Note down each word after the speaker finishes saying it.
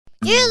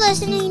You're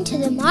listening to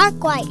The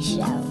Mark White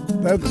Show.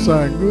 That's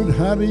good.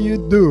 How do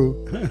you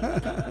do?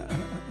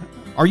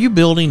 Are you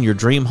building your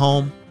dream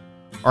home?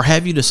 Or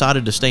have you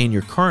decided to stay in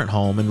your current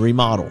home and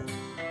remodel?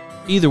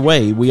 Either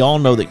way, we all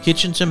know that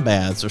kitchens and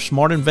baths are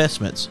smart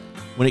investments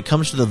when it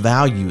comes to the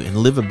value and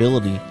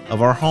livability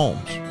of our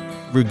homes.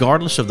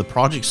 Regardless of the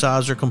project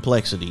size or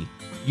complexity,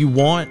 you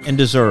want and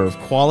deserve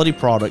quality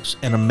products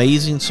and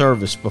amazing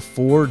service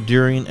before,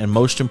 during, and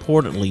most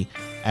importantly,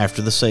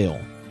 after the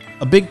sale.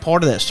 A big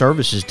part of that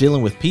service is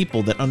dealing with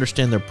people that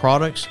understand their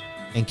products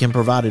and can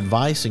provide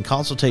advice and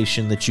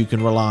consultation that you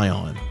can rely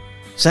on.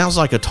 Sounds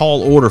like a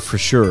tall order for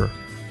sure.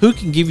 Who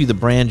can give you the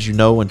brands you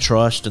know and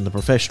trust and the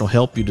professional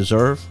help you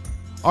deserve?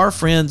 Our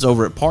friends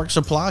over at Park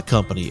Supply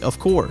Company, of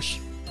course.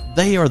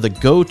 They are the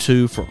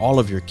go-to for all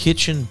of your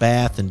kitchen,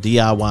 bath, and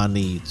DIY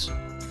needs.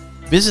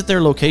 Visit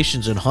their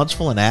locations in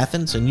Huntsville and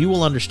Athens, and you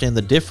will understand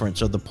the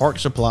difference of the Park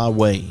Supply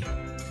way.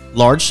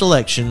 Large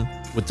selection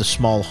with the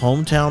small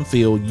hometown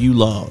feel you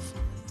love.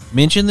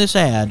 Mention this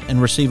ad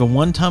and receive a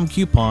one-time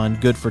coupon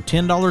good for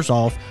 $10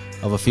 off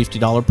of a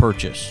 $50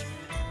 purchase.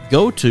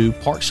 Go to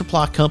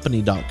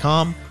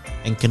parksupplycompany.com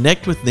and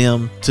connect with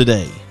them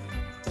today.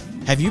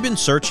 Have you been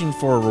searching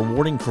for a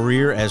rewarding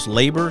career as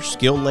labor,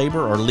 skilled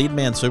labor, or lead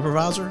man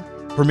supervisor?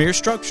 Premier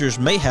Structures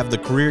may have the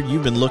career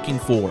you've been looking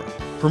for.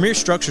 Premier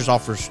Structures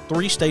offers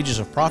 3 stages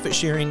of profit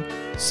sharing,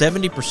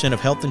 70%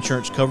 of health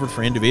insurance covered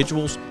for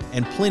individuals,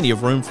 and plenty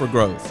of room for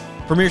growth.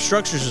 Premier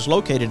Structures is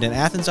located in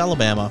Athens,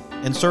 Alabama,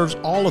 and serves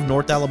all of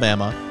North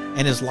Alabama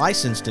and is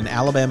licensed in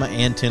Alabama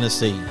and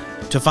Tennessee.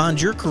 To find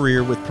your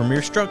career with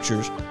Premier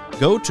Structures,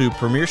 go to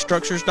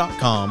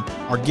premierstructures.com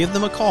or give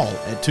them a call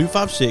at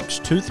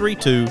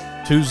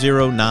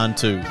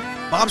 256-232-2092.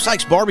 Bob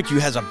Sykes Barbecue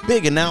has a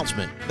big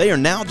announcement. They are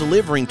now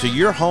delivering to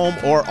your home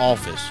or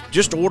office.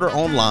 Just order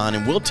online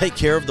and we'll take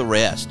care of the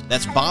rest.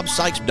 That's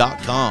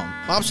bobsykes.com.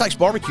 Bob Sykes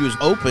Barbecue is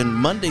open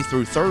Monday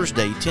through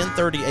Thursday,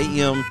 10:30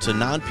 a.m. to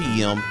 9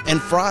 p.m.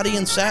 and Friday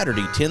and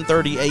Saturday,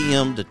 10:30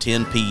 a.m. to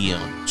 10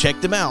 p.m. Check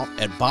them out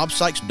at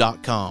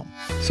bobsykes.com.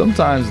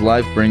 Sometimes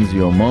life brings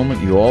you a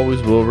moment you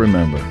always will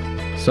remember.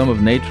 Some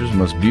of nature's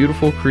most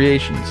beautiful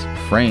creations,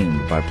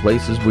 framed by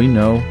places we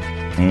know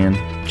and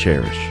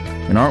cherish.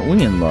 And aren't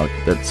we in luck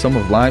that some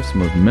of life's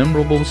most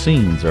memorable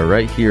scenes are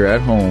right here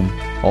at home,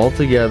 all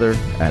together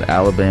at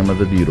Alabama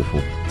the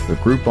Beautiful, the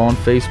group on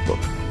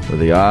Facebook, where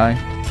the eye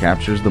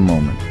captures the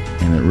moment,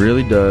 and it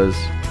really does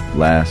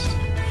last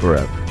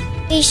forever.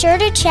 Be sure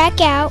to check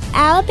out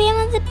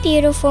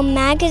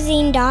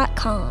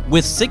alabamathebeautifulmagazine.com.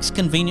 With 6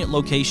 convenient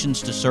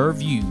locations to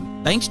serve you,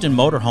 Bankston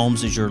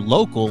Motorhomes is your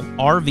local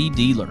RV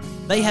dealer.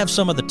 They have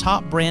some of the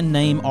top brand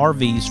name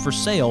RVs for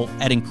sale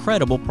at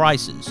incredible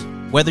prices.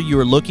 Whether you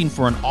are looking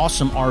for an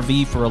awesome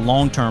RV for a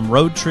long-term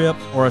road trip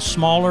or a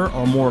smaller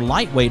or more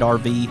lightweight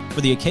RV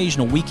for the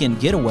occasional weekend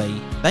getaway,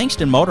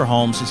 Bankston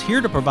Motorhomes is here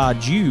to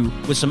provide you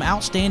with some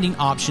outstanding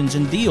options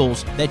and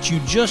deals that you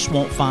just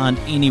won't find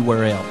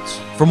anywhere else.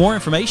 For more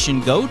information,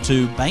 go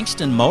to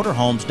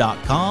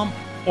bankstonmotorhomes.com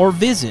or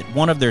visit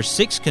one of their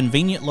 6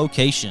 convenient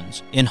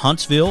locations in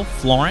Huntsville,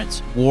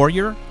 Florence,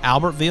 Warrior,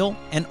 Albertville,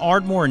 and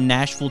Ardmore,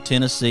 Nashville,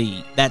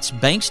 Tennessee. That's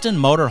Bankston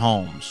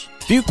Motorhomes.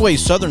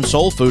 Fuquay's Southern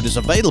Soul Food is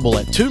available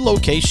at 2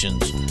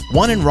 locations,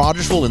 one in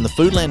Rogersville in the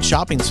Foodland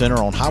Shopping Center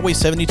on Highway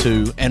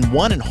 72 and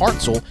one in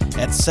Hartselle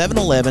at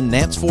 711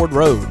 Nance Ford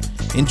Road.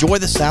 Enjoy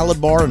the salad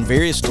bar and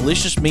various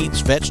delicious meats,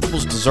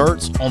 vegetables,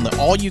 desserts on the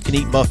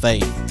all-you-can-eat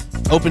buffet.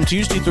 Open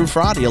Tuesday through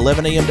Friday,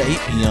 11 a.m. to 8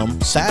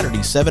 p.m.,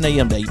 Saturday, 7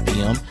 a.m. to 8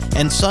 p.m.,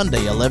 and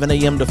Sunday, 11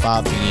 a.m. to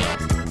 5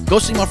 p.m. Go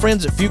see my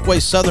friends at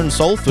Fuquay's Southern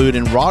Soul Food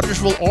in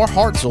Rogersville or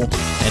Hartselle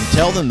and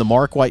tell them the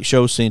Mark White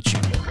Show sent you.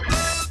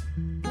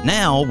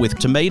 Now, with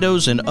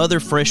tomatoes and other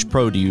fresh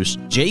produce,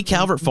 J.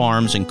 Calvert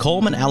Farms in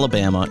Coleman,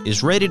 Alabama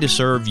is ready to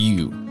serve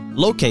you.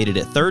 Located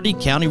at 30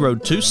 County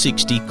Road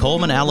 260,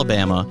 Coleman,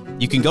 Alabama,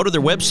 you can go to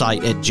their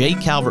website at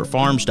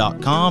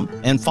jcalvertfarms.com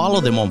and follow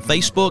them on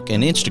Facebook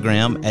and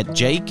Instagram at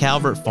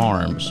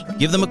jcalvertfarms.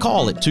 Give them a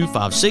call at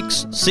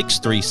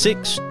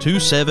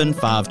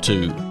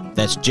 256-636-2752.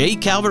 That's J.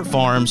 Calvert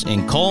Farms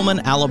in Coleman,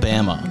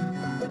 Alabama.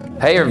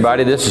 Hey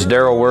everybody, this is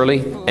Darryl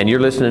Worley, and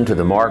you're listening to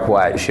The Mark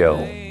White Show.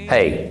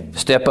 Hey,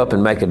 step up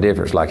and make a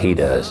difference like he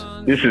does.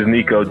 This is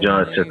Nico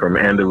Johnson from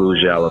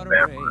Andalusia,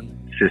 Alabama,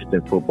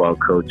 assistant football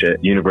coach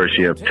at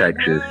University of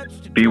Texas.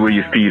 Be where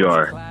your feet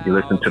are. You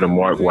listen to The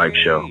Mark White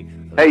Show.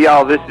 Hey,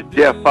 y'all, this is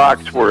Jeff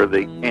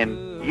Foxworthy,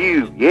 and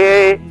you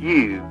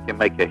can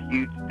make a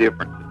huge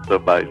difference in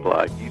somebody's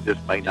life. You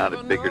just may not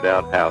have figured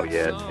out how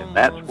yet, and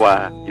that's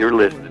why you're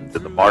listening to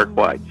The Mark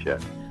White Show.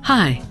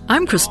 Hi,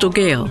 I'm Crystal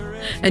Gale,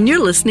 and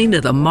you're listening to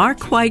The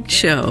Mark White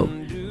Show.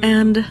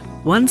 And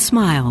one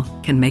smile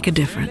can make a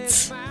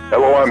difference.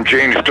 Hello, I'm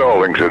Gene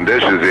Stallings, and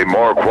this is the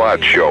Mark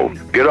White Show.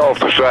 Get off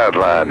the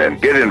sideline and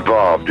get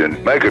involved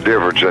and make a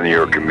difference in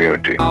your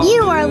community.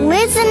 You are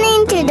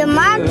listening to The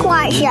Mark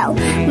White Show.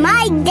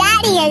 My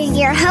daddy is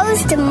your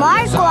host,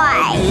 Mark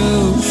White.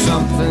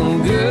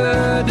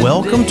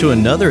 Welcome to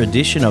another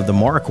edition of The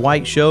Mark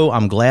White Show.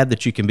 I'm glad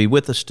that you can be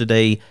with us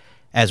today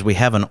as we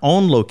have an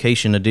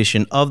on-location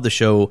edition of the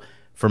show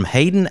from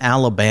Hayden,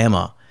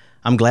 Alabama.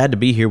 I'm glad to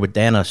be here with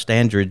Danna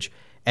Standridge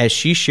as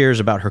she shares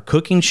about her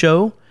cooking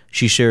show.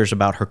 She shares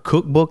about her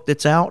cookbook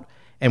that's out,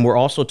 and we're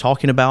also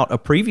talking about a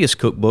previous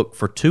cookbook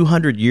for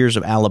 200 Years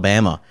of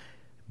Alabama.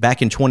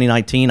 Back in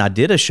 2019, I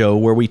did a show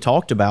where we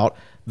talked about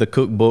the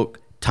cookbook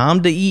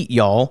Time to Eat,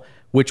 Y'all,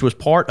 which was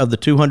part of the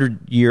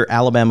 200-year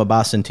Alabama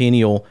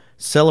Bicentennial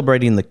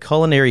celebrating the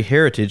culinary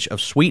heritage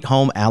of Sweet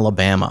Home,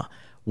 Alabama.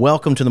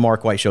 Welcome to the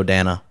Mark White Show,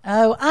 Danna.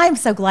 Oh, I'm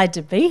so glad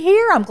to be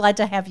here. I'm glad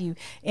to have you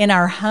in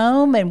our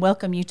home and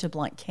welcome you to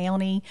Blount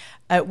County.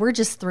 We're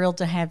just thrilled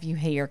to have you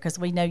here because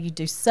we know you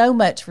do so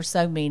much for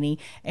so many,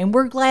 and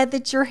we're glad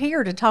that you're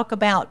here to talk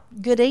about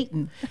good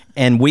eating.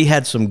 And we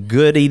had some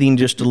good eating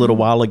just a little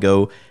while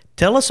ago.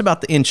 Tell us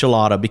about the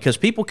enchilada, because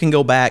people can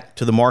go back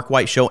to the Mark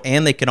White Show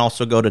and they can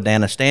also go to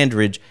Danna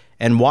Standridge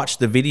and watch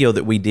the video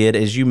that we did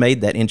as you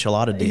made that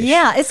enchilada dish.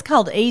 Yeah, it's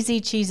called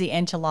Easy Cheesy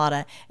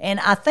Enchilada, and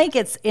I think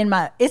it's in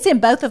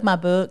both of my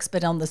books,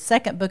 but on the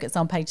second book, it's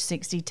on page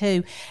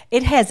 62.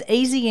 It has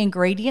easy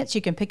ingredients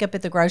you can pick up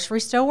at the grocery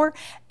store,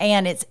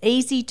 and it's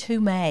easy to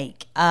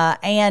make,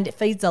 and it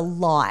feeds a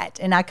lot.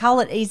 And I call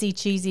it Easy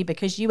Cheesy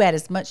because you add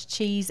as much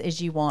cheese as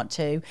you want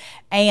to,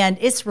 and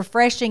it's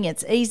refreshing,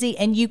 it's easy,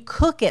 and you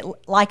cook it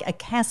like a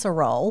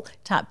casserole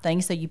type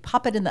thing, so you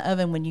pop it in the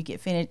oven when you get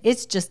finished.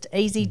 It's just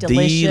easy,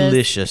 delicious.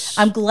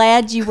 I'm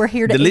glad you were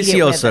here to eat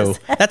it with us.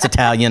 That's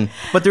Italian,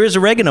 but there is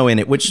oregano in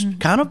it, which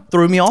kind of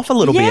threw me off a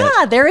little bit.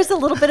 Yeah, there is a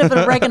little bit of an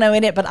oregano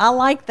in it, but I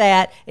like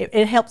that.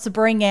 It helps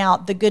bring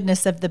out the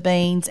goodness of the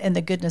beans and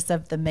the goodness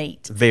of the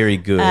meat. Very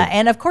good.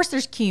 And of course,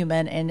 there's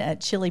cumin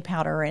and chili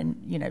powder and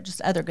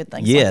just other good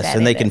things. Yes, like that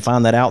and they can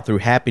find that out through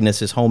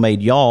Happiness is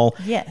Homemade, y'all.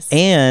 Yes,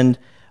 and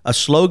a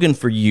slogan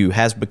for you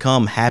has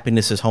become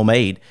Happiness is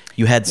Homemade.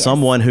 You had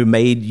someone who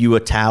made you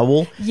a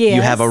towel. Yes.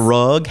 You have a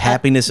rug.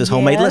 Happiness is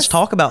Homemade. Yes. Let's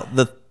talk about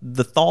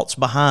the thoughts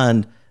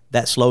behind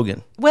that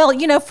slogan.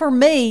 Well, for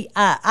me,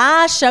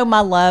 I show my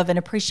love and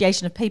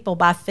appreciation of people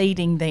by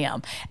feeding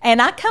them. And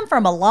I come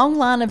from a long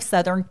line of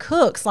Southern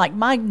cooks. Like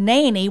my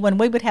nanny, when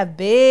we would have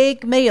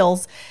big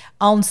meals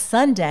on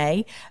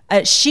Sunday,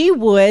 she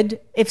would,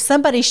 if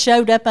somebody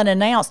showed up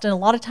unannounced, and a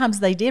lot of times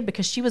they did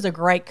because she was a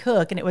great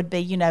cook, and it would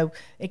be,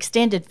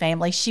 extended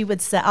family, she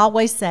would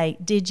always say,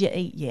 "Did you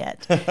eat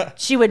yet?"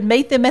 She would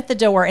meet them at the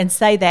door and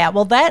say that.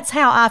 Well, that's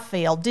how I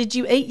feel. Did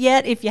you eat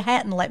yet? If you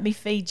hadn't, let me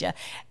feed you.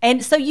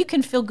 And so you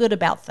can feel good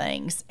about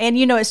things. And,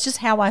 it's just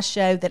how I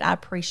show that I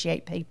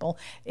appreciate people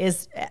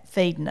is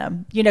feeding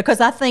them,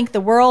 because I think the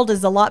world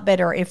is a lot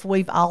better if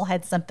we've all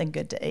had something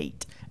good to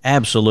eat.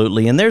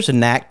 Absolutely. And there's a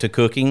knack to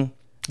cooking.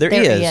 There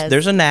is.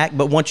 There's a knack,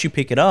 but once you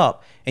pick it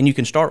up and you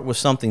can start with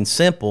something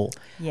simple,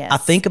 yes. I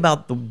think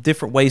about the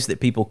different ways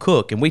that people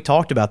cook. And we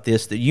talked about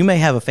this, that you may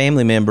have a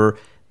family member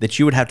that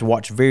you would have to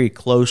watch very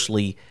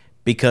closely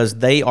because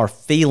they are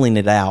feeling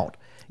it out.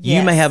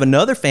 Yes. You may have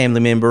another family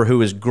member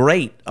who is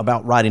great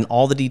about writing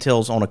all the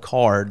details on a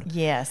card.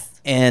 Yes.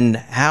 And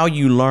how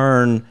you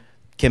learn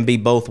can be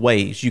both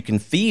ways. You can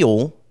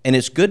feel, and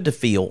it's good to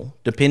feel,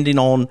 depending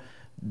on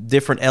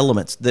different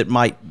elements that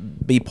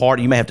might be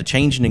part. You may have to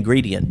change an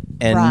ingredient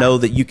and know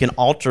that you can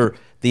alter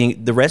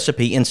the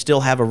recipe and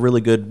still have a really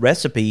good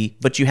recipe,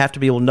 but you have to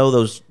be able to know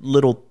those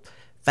little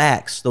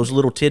facts, those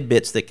little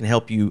tidbits that can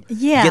help you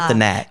get the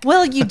knack.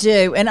 Well, you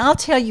do. And I'll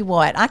tell you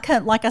what, I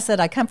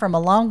come from a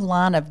long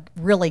line of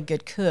really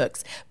good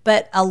cooks,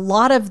 but a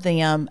lot of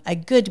them, a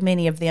good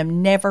many of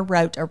them, never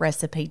wrote a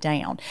recipe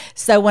down.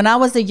 So when I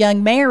was a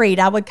young married,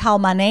 I would call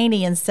my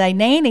nanny and say,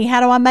 "Nanny, how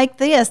do I make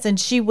this?" And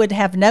she would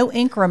have no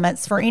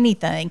increments for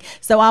anything.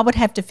 So I would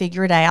have to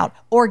figure it out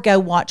or go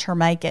watch her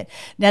make it.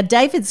 Now,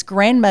 David's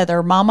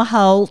grandmother, Mama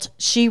Holt,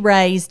 she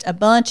raised a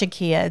bunch of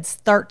kids,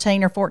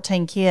 13 or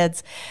 14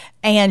 kids,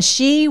 and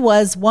she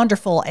was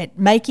wonderful at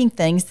making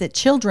things that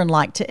children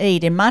like to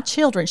eat. And my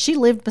children, she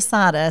lived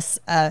beside us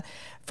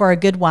for a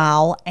good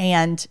while,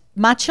 and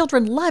my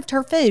children loved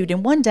her food.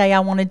 And one day I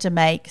wanted to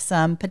make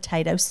some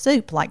potato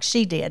soup like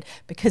she did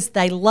because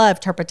they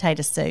loved her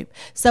potato soup.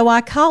 So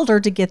I called her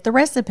to get the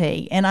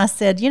recipe. And I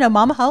said,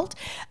 Mama Holt,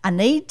 I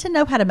need to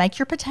know how to make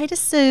your potato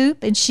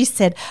soup. And she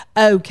said,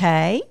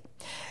 "Okay.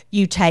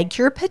 You take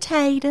your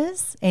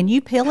potatoes and you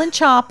peel and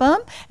chop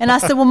them." And I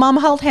said, "Well, Mama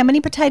Holt, how many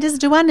potatoes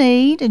do I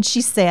need?" And she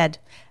said,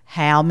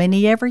 "How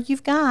many ever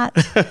you've got."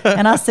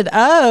 And I said,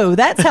 "Oh,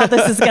 that's how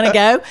this is going to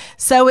go."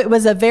 So it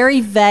was a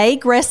very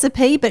vague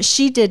recipe, but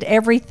she did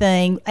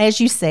everything,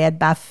 as you said,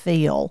 by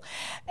feel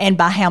and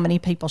by how many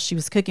people she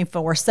was cooking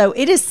for. So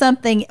it is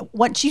something,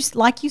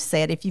 like you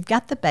said, if you've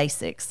got the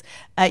basics,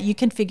 you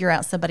can figure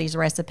out somebody's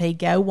recipe.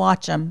 Go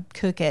watch them,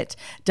 cook it.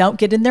 Don't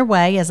get in their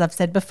way. As I've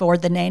said before,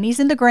 the nannies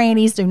and the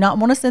grannies do not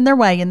want us in their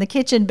way in the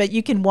kitchen, but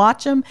you can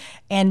watch them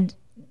and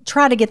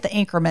try to get the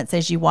increments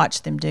as you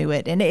watch them do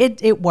it. And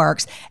it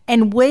works.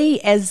 And we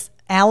as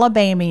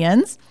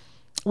Alabamians,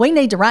 we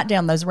need to write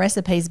down those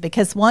recipes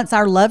because once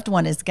our loved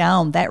one is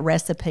gone, that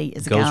recipe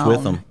is gone. Goes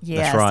with them.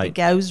 Yes, that's right. It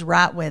goes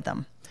right with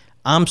them.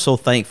 I'm so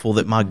thankful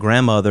that my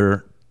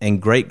grandmother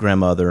and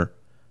great-grandmother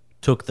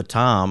took the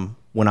time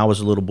when I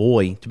was a little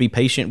boy to be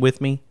patient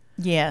with me.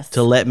 Yes.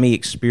 To let me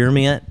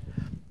experiment.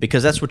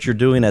 because that's what you're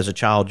doing as a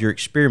child. You're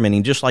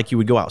experimenting, just like you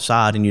would go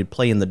outside and you'd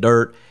play in the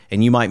dirt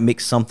and you might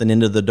mix something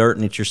into the dirt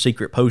and it's your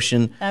secret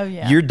potion. Oh,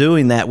 yeah. You're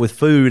doing that with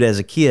food as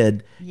a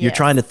kid. You're Yes.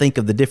 trying to think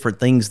of the different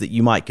things that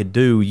you might could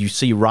do. You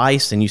see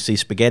rice and you see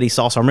spaghetti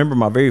sauce. I remember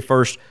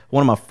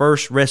one of my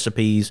first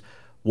recipes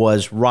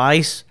was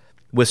rice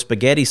with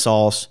spaghetti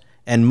sauce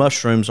and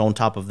mushrooms on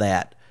top of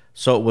that.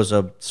 So it was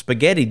a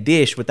spaghetti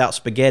dish without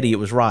spaghetti. It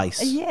was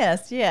rice.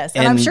 Yes.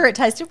 And I'm sure it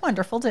tasted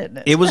wonderful, didn't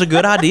it? It was a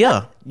good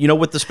idea,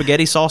 with the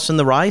spaghetti sauce and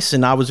the rice,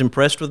 and I was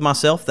impressed with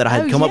myself that I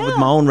had come up with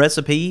my own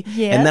recipe.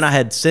 Yes. And then I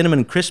had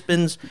cinnamon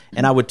crispins,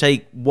 and I would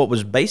take what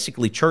was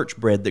basically church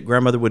bread that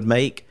grandmother would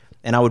make,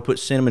 and I would put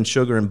cinnamon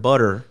sugar and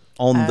butter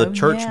on the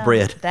church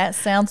bread. That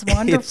sounds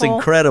wonderful. It's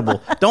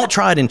incredible. Don't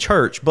try it in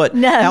church, but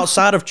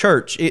outside of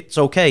church, it's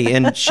okay.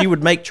 And she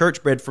would make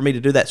church bread for me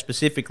to do that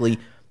specifically.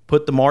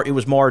 Put it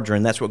was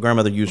margarine. That's what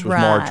grandmother used, was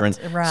margarine.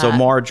 Right. So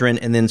margarine,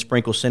 and then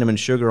sprinkle cinnamon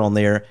sugar on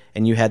there,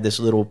 and you had this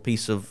little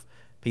piece of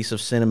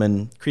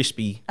cinnamon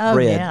crispy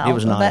bread. Yeah. It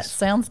was nice. That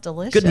sounds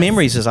delicious. Good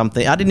memories as I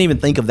didn't even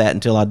think of that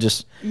until I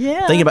just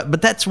think about it.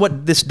 But that's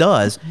what this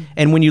does.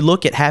 And when you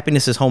look at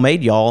Happiness is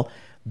Homemade, y'all,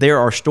 there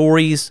are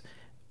stories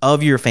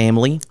of your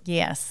family.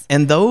 Yes.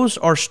 And those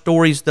are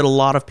stories that a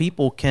lot of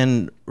people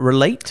can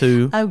relate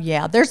to. Oh,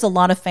 yeah. There's a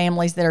lot of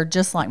families that are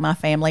just like my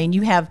family, and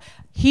you have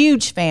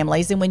huge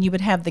families. And when you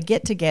would have the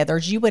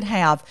get-togethers, you would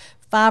have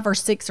 5 or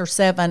 6 or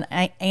 7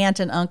 aunt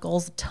and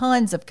uncles,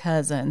 tons of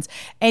cousins.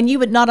 And you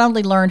would not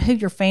only learn who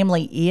your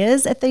family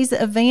is at these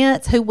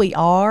events, who we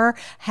are,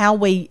 how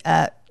we,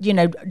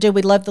 do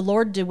we love the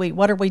Lord?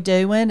 What are we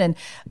doing? And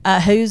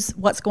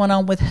what's going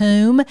on with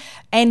whom?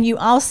 And you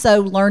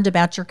also learned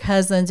about your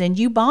cousins, and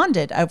you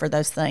bonded over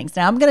those things.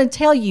 Now, I'm going to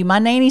tell you, my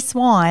Nanny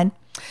Swan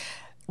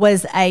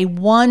was a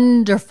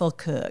wonderful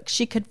cook.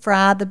 She could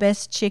fry the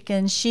best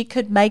chicken. She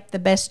could make the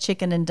best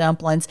chicken and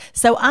dumplings.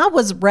 So I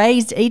was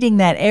raised eating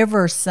that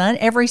every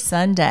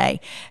Sunday.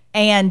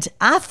 And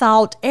I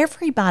thought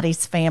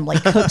everybody's family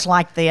cooked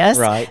like this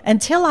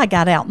until I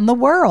got out in the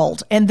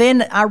world. And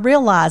then I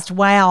realized,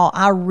 wow,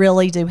 I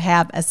really do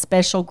have a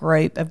special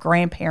group of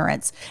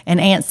grandparents and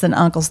aunts and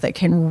uncles that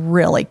can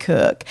really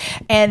cook.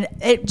 And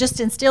it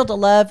just instilled a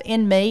love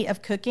in me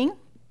of cooking.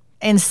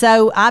 And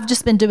so I've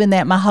just been doing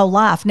that my whole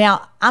life.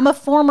 Now, I'm a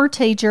former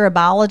teacher, a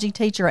biology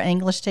teacher, an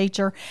English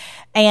teacher,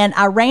 and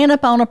I ran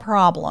up on a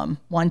problem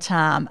one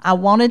time. I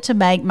wanted to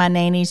make my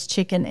nanny's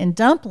chicken and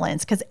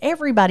dumplings because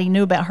everybody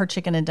knew about her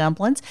chicken and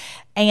dumplings.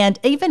 And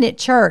even at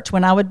church,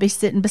 when I would be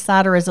sitting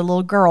beside her as a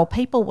little girl,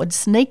 people would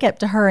sneak up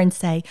to her and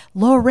say,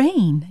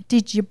 "Lorraine,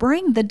 did you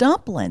bring the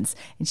dumplings?"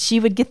 And she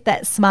would get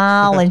that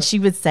smile and she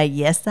would say,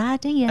 "Yes, I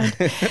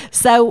did."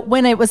 So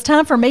when it was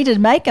time for me to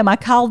make them, I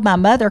called my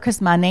mother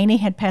because my nanny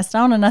had passed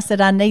on, and I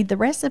said, "I need the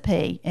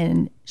recipe."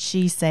 And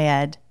she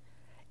said,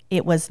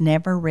 "It was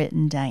never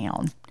written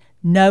down.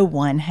 No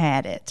one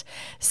had it."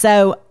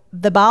 So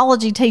the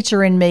biology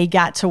teacher in me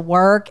got to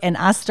work, and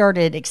I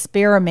started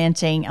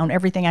experimenting on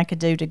everything I could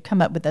do to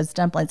come up with those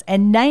dumplings.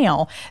 And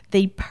now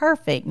the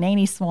perfect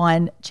Nanny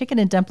Swan chicken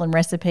and dumpling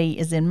recipe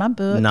is in my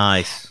book.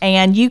 Nice.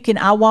 And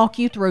I'll walk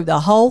you through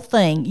the whole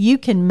thing. You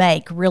can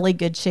make really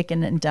good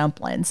chicken and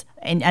dumplings.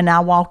 And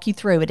I'll walk you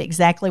through it,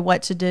 exactly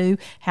what to do,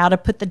 how to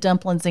put the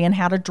dumplings in,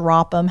 how to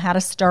drop them, how to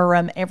stir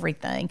them,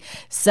 everything.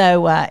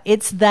 So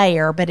it's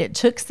there, but it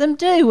took some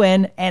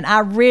doing. And I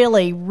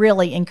really,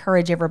 really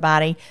encourage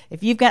everybody,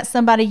 if you've got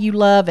somebody you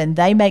love and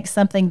they make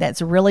something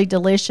that's really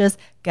delicious,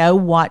 go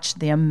watch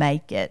them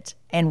make it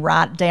and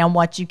write down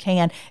what you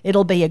can.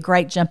 It'll be a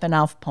great jumping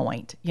off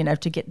point,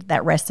 to get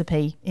that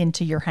recipe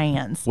into your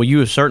hands. Well, you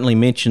have certainly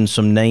mentioned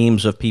some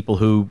names of people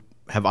who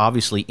have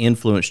obviously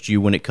influenced you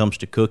when it comes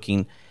to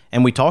cooking.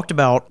 And we talked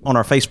about on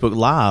our Facebook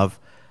Live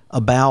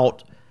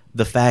about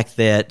the fact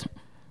that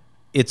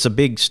it's a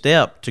big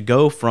step to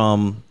go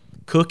from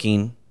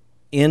cooking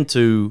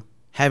into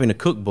having a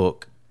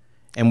cookbook.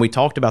 And we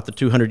talked about the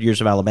 200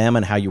 Years of Alabama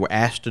and how you were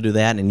asked to do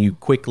that, and you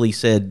quickly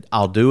said,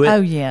 "I'll do it." Oh,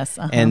 yes.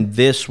 And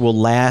this will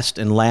last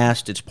and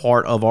last. It's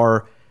part of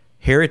our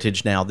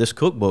heritage now, this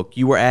cookbook.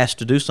 You were asked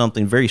to do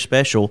something very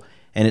special,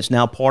 and it's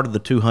now part of the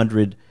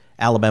 200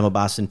 Alabama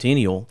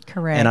Bicentennial.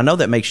 Correct. And I know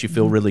that makes you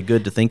feel really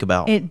good to think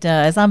about. It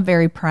does. I'm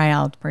very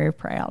proud, very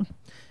proud.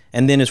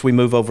 And then as we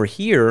move over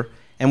here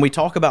and we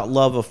talk about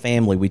love of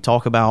family, we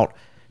talk about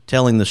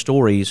telling the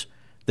stories,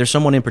 there's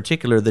someone in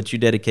particular that you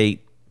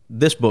dedicate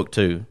this book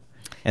to,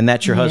 and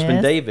that's your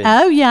husband, David.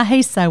 Oh, yeah,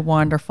 he's so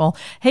wonderful.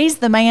 He's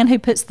the man who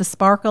puts the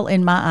sparkle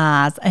in my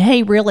eyes.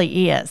 He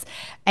really is.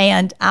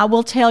 And I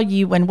will tell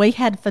you, when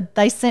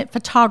they sent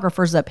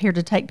photographers up here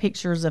to take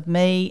pictures of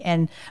me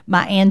and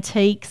my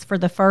antiques for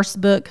the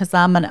first book, because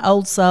I'm an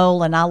old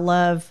soul and I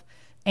love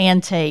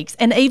antiques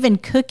and even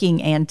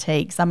cooking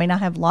antiques. I mean, I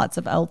have lots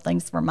of old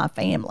things from my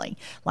family,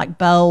 like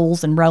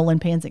bowls and rolling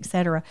pins,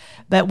 etc.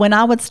 But when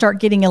I would start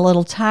getting a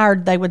little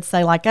tired, they would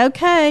say like,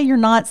 okay, you're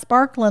not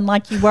sparkling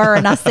like you were.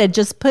 And I said,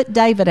 just put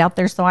David out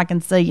there so I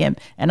can see him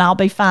and I'll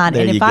be fine.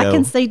 There and if you I go.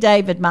 can see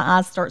David, my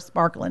eyes start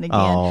sparkling again.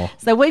 Oh.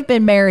 So we've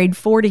been married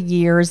 40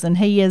 years and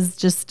he is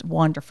just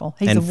wonderful.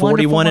 He's And a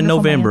 41 in wonderful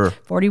November. man.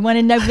 41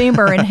 in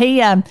November. And he,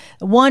 a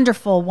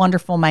wonderful,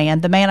 wonderful man.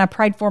 The man I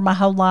prayed for my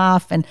whole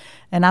life. And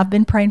I've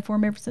been praying for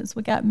him ever since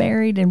we got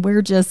married. And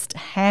we're just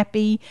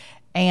happy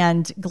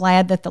and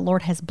glad that the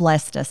Lord has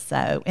blessed us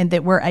so and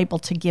that we're able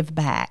to give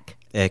back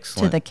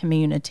Excellent. to the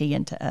community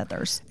and to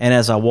others. And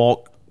as I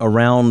walk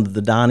around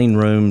the dining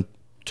room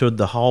to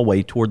the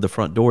hallway toward the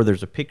front door,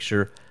 there's a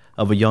picture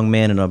of a young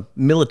man in a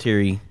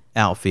military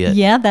outfit.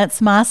 Yeah,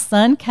 that's my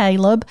son,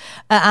 Caleb.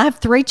 I have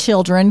 3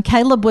 children.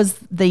 Caleb was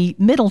the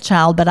middle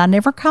child, but I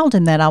never called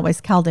him that. I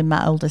always called him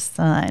my oldest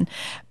son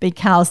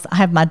because I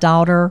have my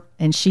daughter,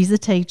 and she's a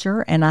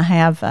teacher, and I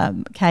have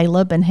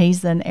Caleb, and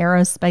he's an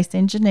aerospace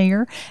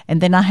engineer.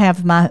 And then I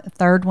have my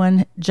third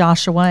one,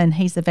 Joshua, and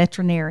he's a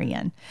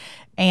veterinarian.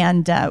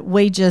 And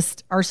we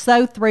just are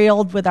so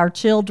thrilled with our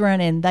children,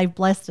 and they've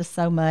blessed us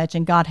so much,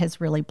 and God has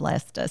really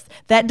blessed us.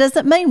 That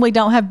doesn't mean we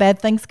don't have bad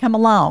things come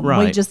along.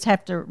 Right. We just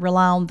have to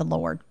rely on the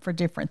Lord for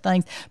different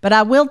things. But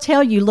I will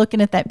tell you,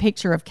 looking at that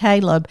picture of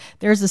Caleb,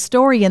 there's a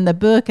story in the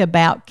book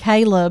about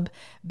Caleb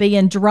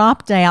being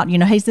dropped out. You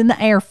know, he's in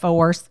the Air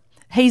Force.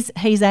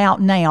 He's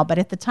out now, but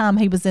at the time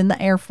he was in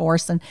the Air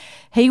Force, and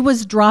he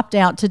was dropped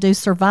out to do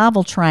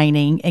survival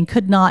training and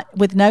could not,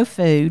 with no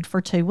food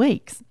for 2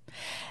 weeks.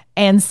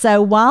 And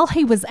so while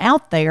he was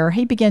out there,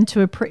 he began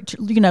to,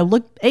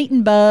 look,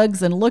 eating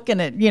bugs and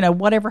looking at,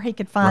 whatever he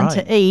could find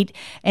to eat.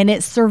 And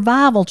it's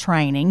survival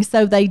training.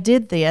 So they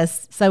did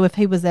this. So if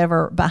he was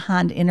ever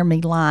behind enemy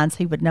lines,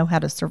 he would know how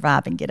to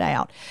survive and get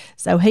out.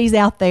 So he's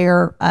out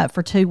there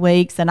for 2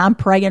 weeks, and I'm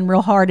praying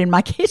real hard in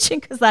my kitchen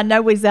because I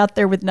know he's out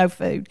there with no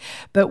food.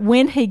 But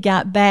when he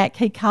got back,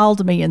 he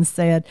called me and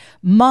said,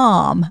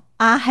 "Mom,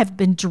 I have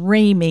been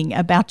dreaming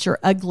about your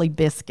ugly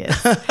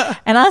biscuits."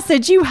 And I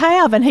said, "You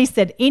have?" And he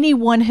said,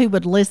 "Anyone who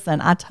would listen,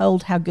 I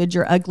told how good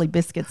your ugly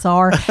biscuits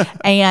are."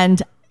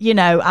 And,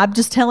 I'm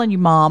just telling you,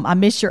 Mom, I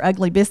miss your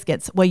ugly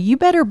biscuits. Well, you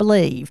better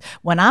believe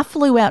when I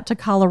flew out to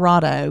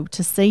Colorado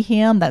to see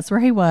him, that's where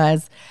he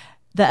was.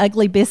 The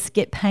ugly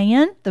biscuit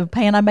pan, the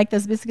pan I make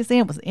those biscuits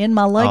in, was in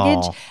my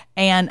luggage. Aww.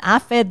 And I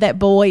fed that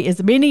boy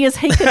as many as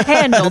he could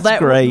handle that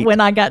great.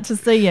 when I got to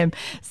see him.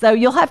 So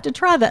you'll have to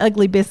try the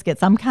ugly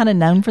biscuits. I'm kind of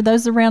known for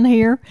those around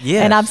here.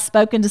 Yes. And I've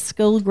spoken to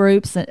school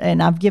groups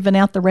and I've given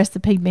out the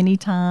recipe many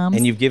times.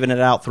 And you've given it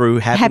out through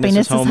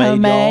Happiness is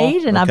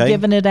Homemade, y'all? And Okay. I've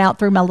given it out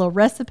through my little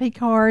recipe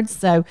cards.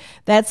 So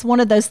that's one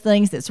of those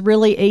things that's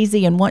really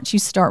easy. And once you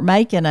start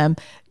making them,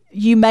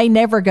 you may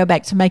never go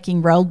back to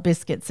making rolled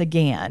biscuits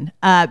again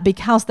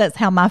because that's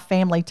how my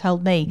family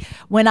told me.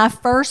 When I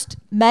first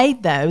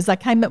made those, I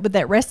came up with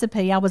that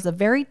recipe. I was a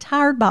very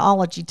tired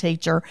biology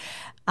teacher.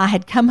 I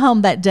had come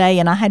home that day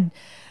and I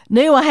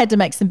knew I had to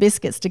make some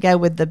biscuits to go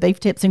with the beef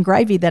tips and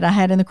gravy that I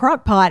had in the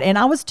crock pot, and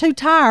I was too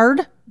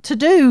tired to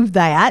do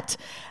that.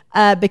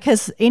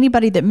 Because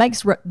anybody that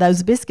makes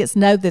those biscuits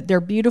know that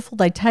they're beautiful,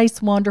 they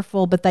taste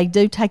wonderful, but they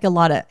do take a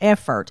lot of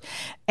effort.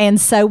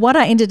 And so what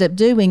I ended up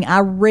doing, I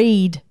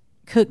read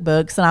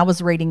cookbooks, and I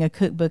was reading a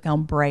cookbook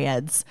on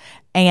breads.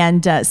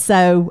 And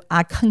so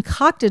I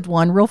concocted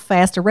one real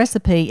fast, a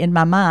recipe in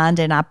my mind,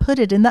 and I put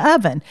it in the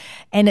oven,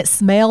 and it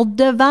smelled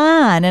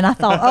divine. And I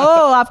thought,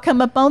 oh, I've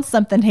come up on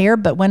something here.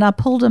 But when I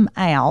pulled them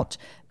out,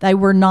 they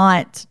were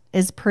not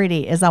as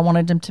pretty as I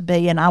wanted them to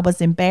be, and I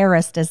was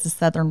embarrassed as a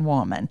Southern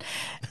woman.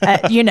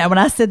 When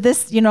I said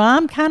this,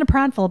 I'm kind of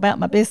prideful about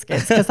my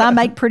biscuits because I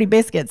make pretty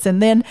biscuits.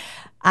 And then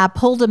I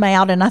pulled them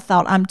out, and I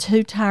thought, I'm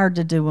too tired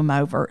to do them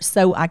over.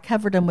 So I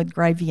covered them with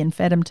gravy and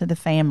fed them to the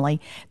family.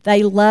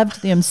 They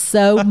loved them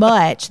so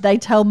much. They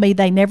told me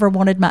they never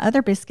wanted my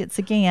other biscuits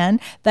again.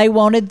 They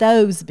wanted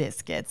those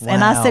biscuits. Wow.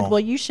 And I said, well,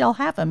 you shall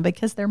have them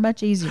because they're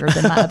much easier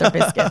than my other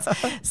biscuits.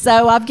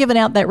 So I've given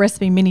out that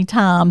recipe many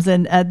times,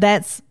 and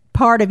that's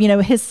part of,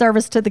 his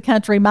service to the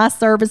country. My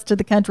service to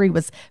the country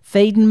was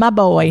feeding my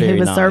boy Very who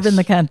was nice. serving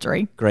the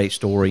country. Great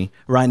story.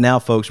 Right now,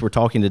 folks, we're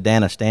talking to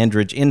Danna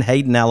Standridge in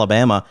Hayden,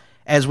 Alabama,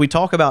 as we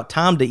talk about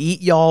Time to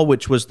Eat, Y'all,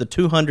 which was the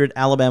 200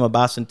 Alabama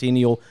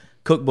Bicentennial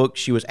cookbook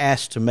she was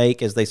asked to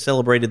make as they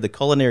celebrated the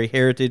culinary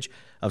heritage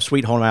of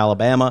Sweet Home,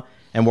 Alabama.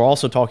 And we're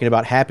also talking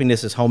about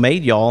Happiness is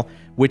Homemade, Y'all,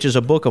 which is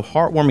a book of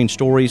heartwarming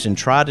stories and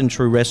tried and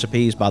true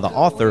recipes by the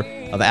author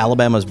of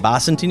Alabama's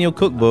Bicentennial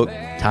Cookbook,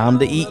 Time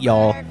to Eat,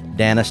 Y'all,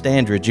 Danna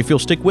Standridge. If you'll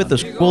stick with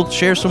us, we'll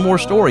share some more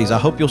stories. I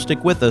hope you'll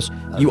stick with us.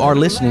 You are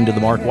listening to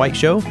The Mark White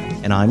Show,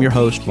 and I'm your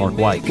host, Mark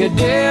White. Make a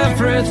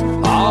difference.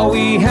 All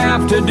we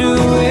have to do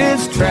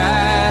is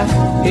try.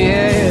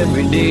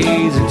 Every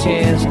day's a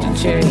chance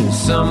to change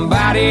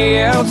somebody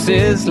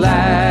else's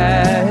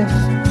life.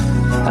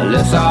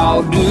 Let's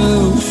all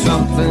do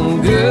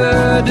something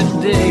good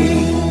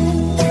today.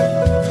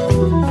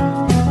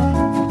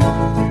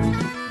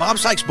 Bob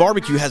Sykes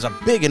Barbecue has a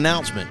big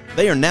announcement.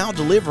 They are now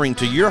delivering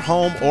to your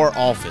home or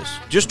office.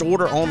 Just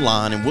order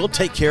online and we'll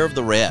take care of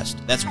the rest.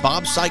 That's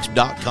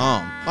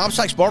bobsykes.com. Bob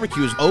Sykes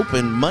Barbecue is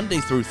open Monday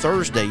through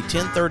Thursday,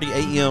 10:30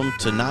 a.m.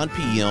 to 9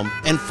 p.m.,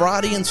 and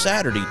Friday and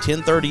Saturday,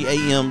 10:30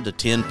 a.m. to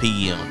 10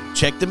 p.m.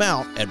 Check them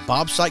out at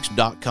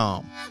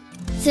bobsykes.com.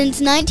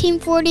 Since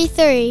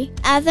 1943,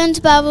 Athens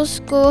Bible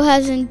School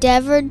has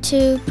endeavored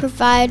to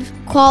provide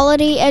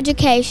quality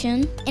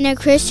education in a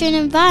Christian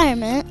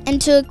environment and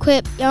to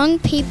equip young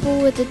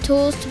people with the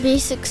tools to be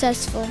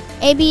successful.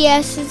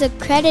 ABS is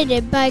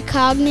accredited by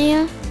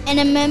Cognia and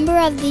a member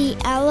of the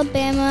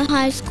Alabama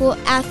High School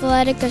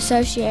Athletic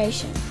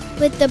Association.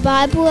 With the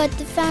Bible at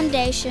the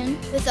foundation,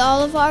 with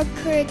all of our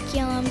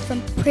curriculum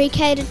from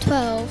pre-K to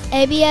 12,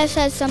 ABS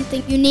has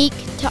something unique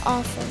to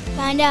offer.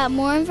 Find out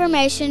more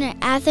information at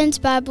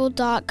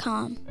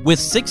athensbible.com. With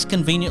 6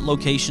 convenient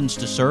locations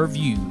to serve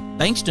you,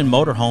 Bankston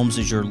Motorhomes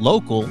is your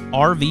local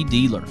RV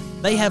dealer.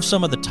 They have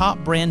some of the top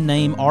brand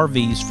name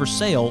RVs for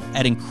sale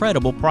at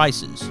incredible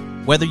prices.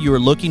 Whether you are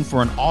looking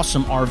for an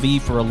awesome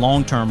RV for a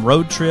long-term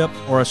road trip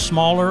or a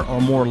smaller or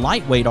more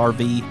lightweight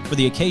RV for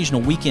the occasional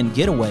weekend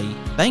getaway,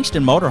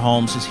 Bankston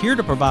Motorhomes is here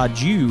to provide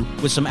you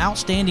with some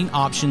outstanding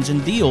options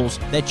and deals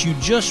that you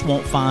just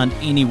won't find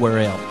anywhere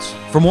else.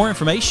 For more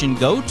information,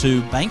 go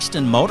to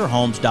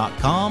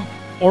bankstonmotorhomes.com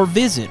or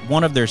visit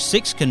one of their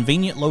 6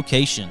 convenient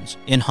locations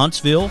in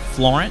Huntsville,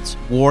 Florence,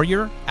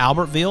 Warrior,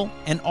 Albertville,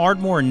 and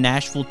Ardmore,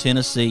 Nashville,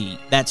 Tennessee.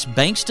 That's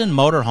Bankston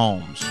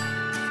Motorhomes.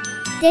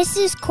 This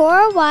is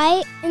Cora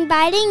White,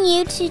 inviting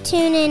you to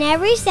tune in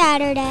every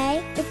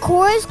Saturday to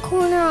Cora's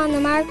Corner on the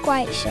Mark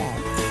White Show.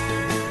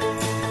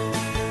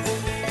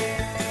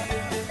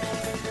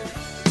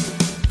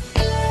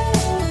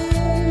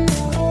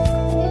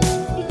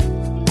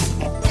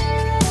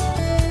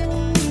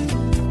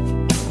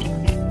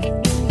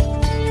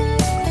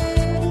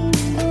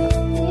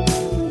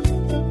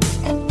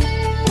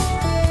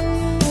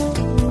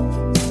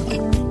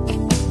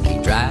 He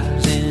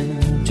drives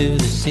into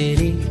the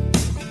city,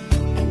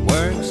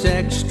 works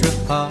extra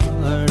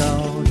hard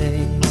all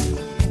day.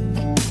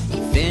 He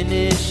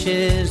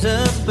finishes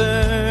up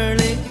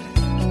early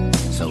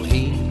so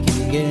he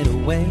can get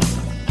away.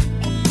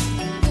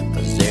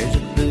 'Cause there's a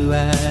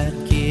blue-eyed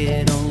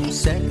kid on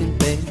second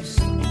base,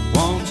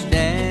 wants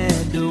dad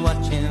to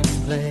watch him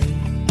play.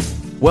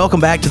 Welcome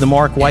back to the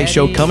Mark White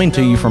Show, coming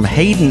to you from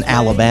Hayden,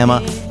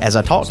 Alabama. As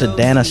I talk to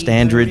Danna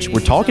Standridge, we're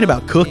talking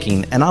about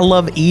cooking, and I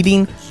love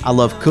eating. I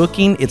love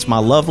cooking. It's my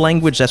love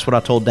language. That's what I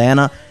told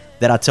Danna,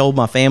 that I told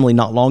my family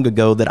not long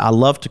ago, that I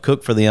love to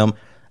cook for them,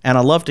 and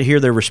I love to hear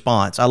their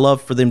response. I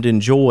love for them to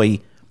enjoy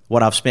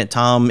what I've spent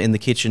time in the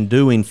kitchen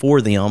doing for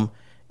them,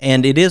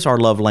 and it is our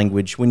love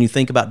language when you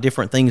think about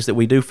different things that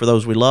we do for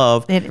those we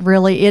love.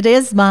 It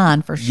is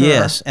mine for sure.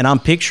 Yes, and I'm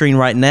picturing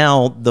right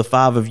now the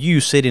 5 of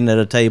you sitting at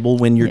a table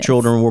when your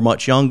children were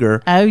much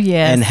younger. Oh,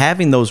 yes. And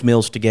having those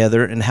meals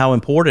together, and how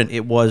important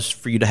it was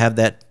for you to have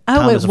that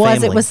time as a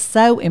family. It was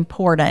so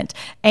important.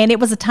 And it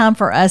was a time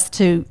for us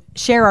to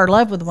share our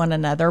love with one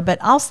another,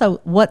 but also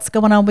what's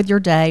going on with your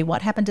day,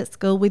 what happened at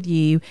school with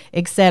you,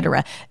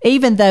 etc.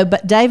 Even though,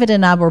 but David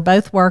and I were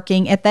both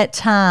working at that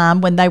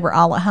time when they were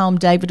all at home.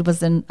 David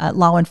was in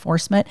law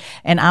enforcement,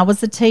 and I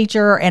was a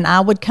teacher, and I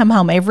would come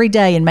home every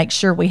day and make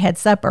sure we had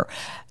supper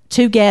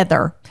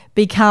together,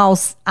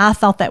 because I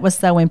thought that was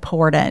so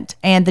important.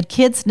 And the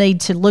kids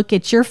need to look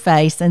at your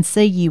face and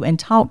see you and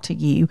talk to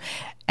you.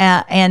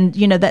 And,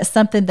 you know, that's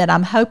something that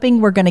I'm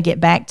hoping we're going to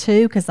get back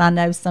to, because I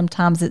know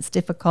sometimes it's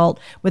difficult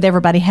with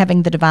everybody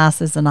having the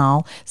devices and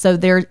all. So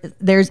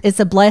it's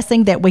a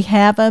blessing that we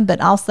have them, but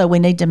also we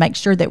need to make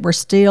sure that we're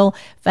still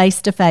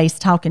face-to-face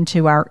talking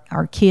to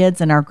our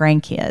kids and our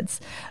grandkids.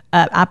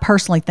 I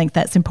personally think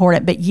that's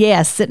important. But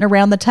yes, sitting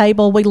around the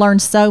table, we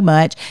learned so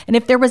much. And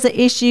if there was an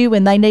issue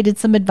and they needed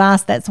some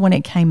advice, that's when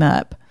it came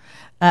up.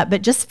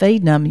 But just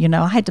feeding them, you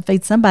know, I had to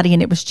feed somebody,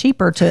 and it was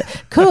cheaper to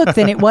cook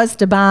than it was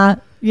to buy,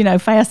 you know,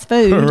 fast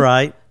food.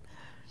 Right.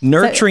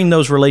 Nurturing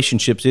those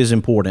relationships is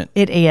important.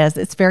 It is.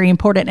 It's very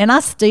important. And I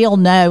still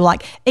know,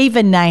 like,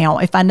 even now,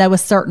 if I know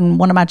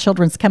one of my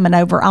children's coming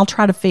over, I'll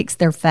try to fix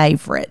their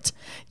favorite.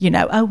 You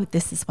know, oh,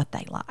 this is what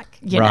they like.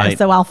 You know,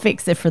 so I'll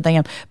fix it for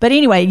them. But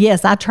anyway,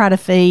 yes, I try to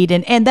feed.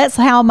 And that's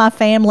how my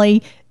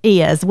family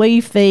is.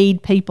 We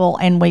feed people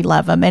and we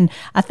love them. And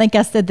I think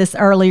I said this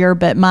earlier,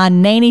 but my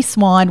nanny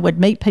Swan would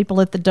meet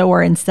people at the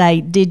door and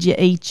say, "Did you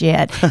eat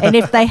yet?" And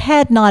if they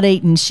had not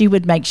eaten, she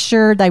would make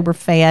sure they were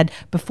fed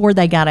before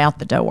they got out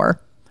the door.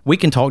 We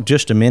can talk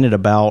just a minute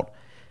about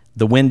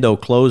the window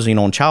closing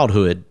on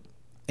childhood.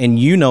 And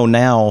you know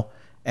now,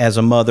 as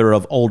a mother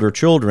of older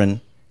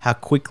children, how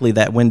quickly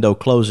that window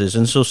closes.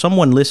 And so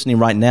someone listening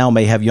right now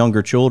may have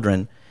younger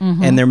children,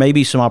 and there may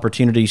be some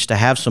opportunities to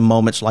have some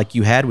moments like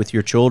you had with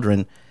your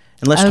children.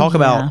 And let's talk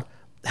about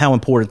how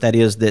important that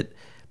is,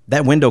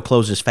 that window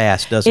closes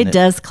fast, doesn't it? It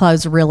does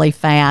close really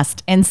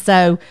fast. And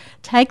so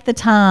take the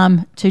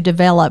time to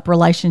develop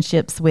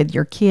relationships with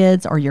your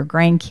kids or your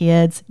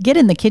grandkids. Get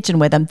in the kitchen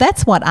with them.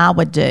 That's what I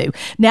would do.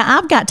 Now,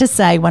 I've got to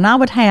say,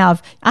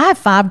 I have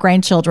 5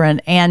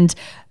 grandchildren, and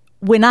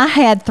when I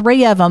had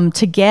 3 of them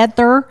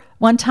together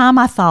one time,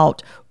 I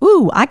thought,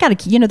 ooh, I got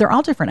to, they're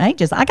all different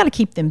ages. I got to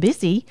keep them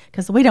busy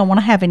because we don't want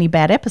to have any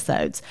bad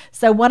episodes.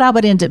 So what I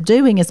would end up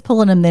doing is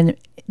pulling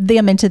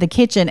them into the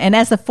kitchen. And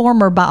as a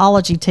former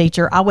biology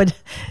teacher, I would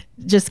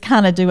just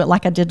kind of do it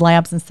like I did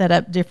labs and set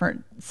up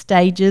different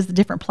stages,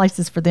 different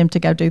places for them to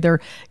go do their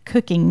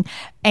cooking.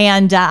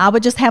 And I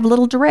would just have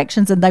little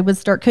directions and they would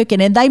start cooking.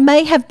 And they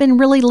may have been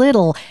really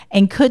little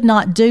and could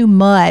not do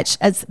much,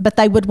 but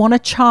they would want to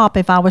chop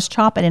if I was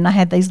chopping. And I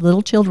had these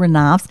little children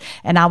knives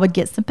and I would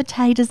get some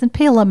potatoes and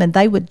peel them and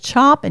they would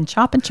chop and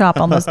chop and chop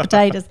on those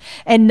potatoes.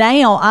 And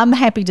now I'm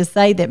happy to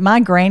say that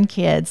my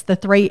grandkids,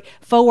 the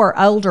 4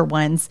 older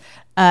ones,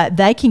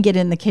 they can get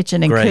in the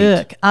kitchen and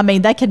cook. I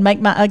mean, they can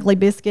make my ugly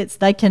biscuits.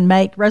 They can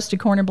make roasted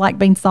corn and black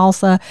bean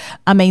salsa.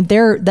 I mean,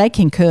 they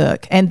can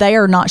cook, and they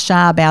are not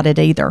shy about it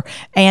either.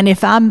 And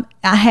if I'm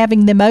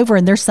having them over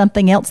and there's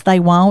something else they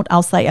want,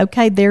 I'll say,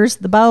 okay, there's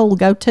the bowl,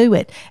 go to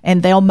it.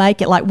 And they'll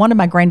make it. Like one of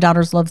my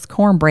granddaughters loves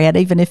cornbread,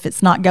 even if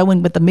it's not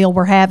going with the meal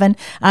we're having.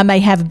 I may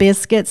have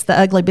biscuits, the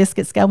ugly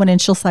biscuits going,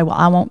 and she'll say, well,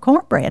 I want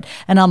cornbread.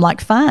 And I'm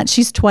like, fine.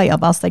 She's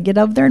 12. I'll say, get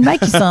over there and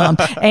make you some.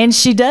 And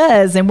she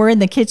does. And we're in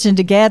the kitchen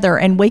together,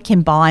 and we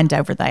can bond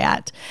over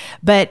that.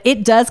 But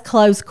it does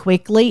close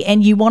quickly,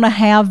 and you want to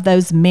have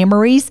those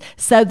memories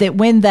so that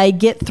when they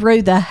get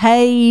through the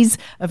haze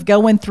of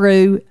going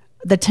through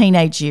the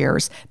teenage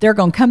years, they're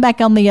going to come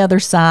back on the other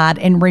side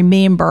and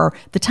remember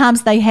the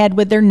times they had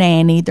with their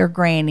nanny, their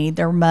granny,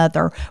 their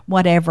mother,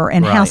 whatever,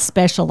 and how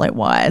special it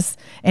was.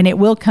 And it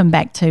will come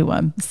back to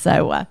them.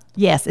 So,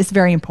 yes, it's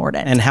very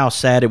important. And how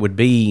sad it would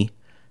be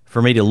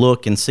for me to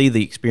look and see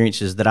the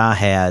experiences that I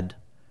had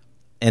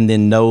and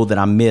then know that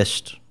I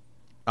missed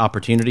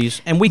opportunities.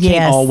 And we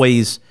can't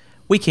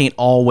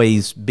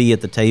always be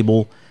at the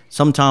table.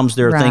 Sometimes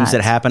there are things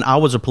that happen. I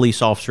was a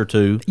police officer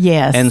too.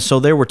 Yes. And so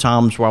there were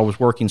times where I was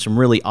working some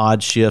really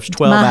odd shifts,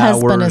 12 my hours.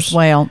 husband as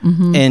well.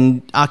 Mm-hmm.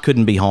 And I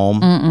couldn't be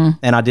home. Mm-mm.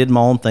 And I did my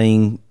own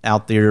thing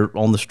out there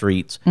on the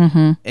streets.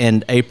 Mm-hmm.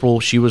 And April,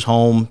 she was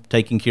home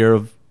taking care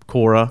of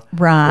Cora.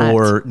 Right.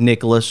 Or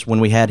Nicholas when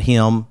we had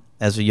him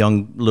as a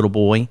young little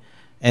boy.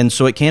 And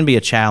so it can be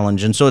a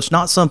challenge. And so it's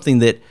not something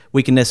that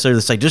we can necessarily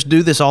say, just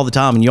do this all the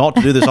time and you ought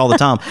to do this all the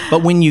time.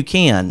 But when you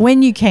can.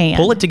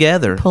 Pull it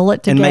together.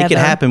 And make it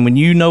happen. When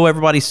you know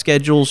everybody's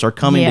schedules are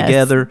coming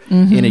together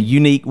in a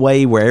unique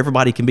way where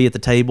everybody can be at the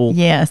table.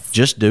 Yes.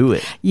 Just do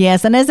it.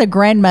 Yes. And as a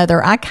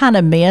grandmother, I kind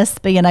of miss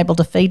being able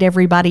to feed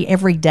everybody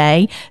every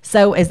day.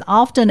 So as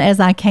often as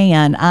I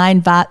can, I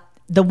invite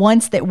the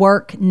ones that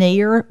work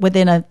near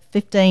within a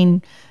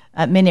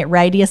 15-minute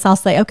radius. I'll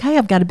say, okay,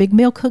 I've got a big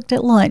meal cooked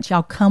at lunch.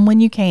 Y'all come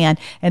when you can.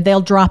 And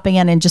they'll drop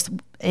in and just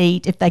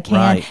eat if they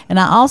can. Right. And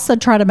I also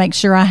try to make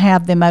sure I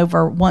have them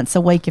over once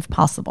a week if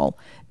possible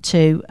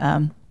to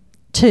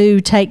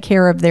take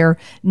care of their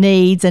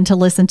needs and to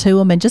listen to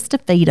them and just to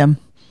feed them.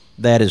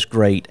 That is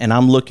great. And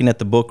I'm looking at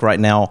the book right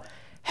now,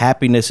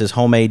 Happiness is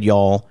Homemade,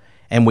 y'all.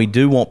 And we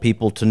do want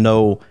people to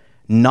know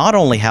not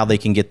only how they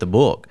can get the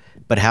book,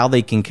 but how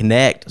they can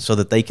connect so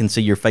that they can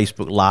see your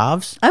Facebook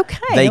Lives.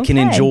 Okay. They can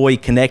enjoy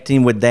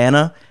connecting with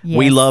Danna. Yes.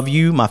 We love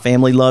you. My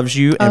family loves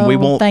you. And we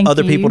want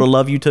other people to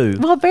love you too.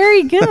 Well,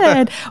 very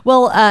good.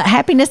 Well,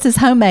 Happiness is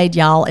Homemade,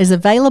 y'all, is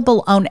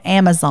available on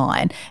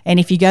Amazon. And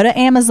if you go to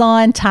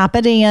Amazon, type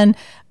it in,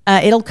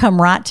 it'll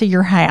come right to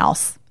your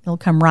house. It'll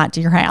come right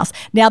to your house.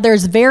 Now,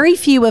 there's very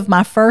few of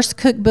my first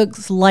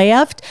cookbooks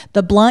left.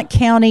 The Blount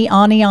County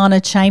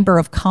Aniana Chamber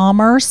of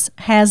Commerce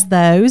has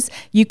those.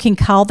 You can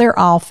call their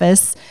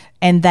office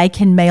and they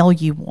can mail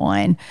you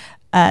one.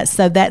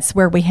 So that's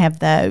where we have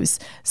those.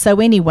 So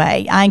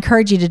anyway, I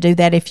encourage you to do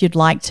that if you'd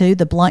like to.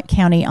 The Blount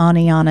County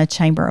Aniana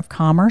Chamber of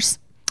Commerce,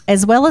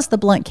 as well as the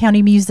Blount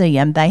County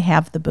Museum, they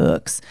have the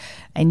books.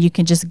 And you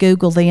can just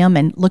Google them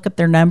and look up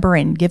their number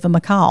and give them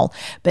a call.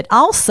 But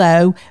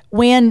also,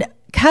 when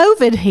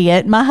COVID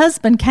hit, my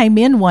husband came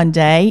in one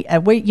day.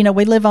 We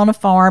live on a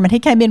farm, and he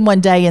came in one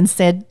day and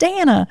said,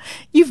 Danna,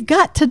 you've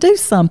got to do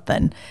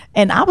something.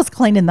 And I was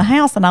cleaning the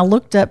house, and I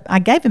looked up. I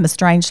gave him a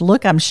strange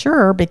look, I'm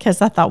sure,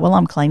 because I thought, well,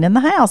 I'm cleaning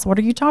the house. What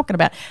are you talking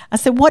about? I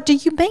said, what do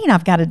you mean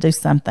I've got to do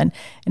something?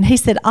 And he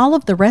said, all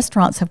of the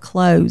restaurants have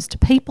closed.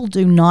 People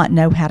do not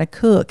know how to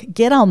cook.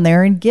 Get on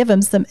there and give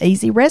them some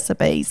easy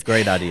recipes.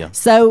 Great idea.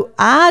 So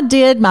I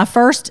did my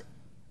first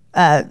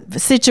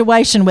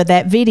situation with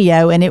that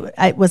video, and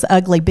it was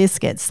ugly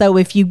biscuits. So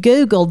if you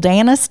Google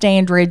Danna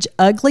Standridge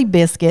ugly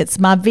biscuits,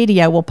 my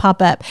video will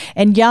pop up.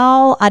 And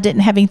y'all, I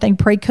didn't have anything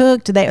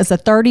pre-cooked. That was a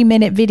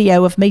 30-minute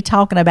video of me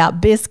talking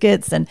about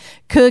biscuits and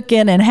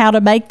cooking and how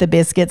to make the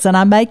biscuits. And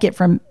I make it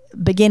from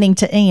beginning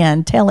to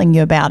end, telling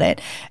you about it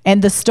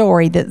and the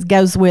story that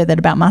goes with it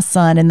about my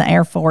son in the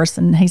Air Force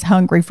and he's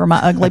hungry for my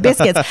ugly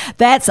biscuits.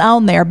 That's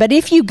on there. But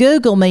if you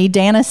Google me,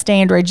 Danna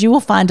Standridge, you will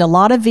find a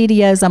lot of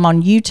videos. I'm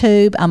on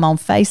YouTube, I'm on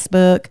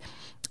Facebook,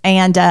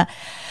 and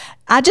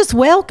I just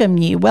welcome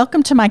you.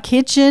 Welcome to my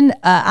kitchen.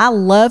 I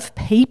love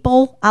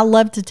people. I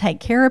love to take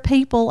care of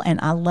people,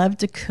 and I love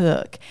to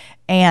cook.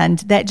 And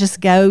that just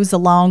goes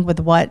along with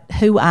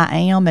who I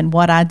am and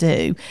what I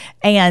do.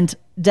 And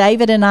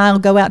David and I will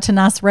go out to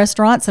nice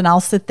restaurants, and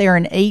I'll sit there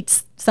and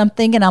eat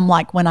something, and I'm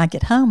like, when I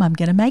get home, I'm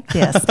going to make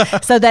this.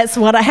 So that's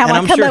how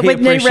I come up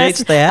with new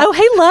recipes. Oh,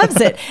 he loves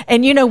it.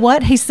 And you know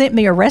what? He sent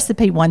me a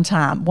recipe one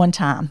time.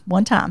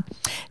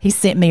 He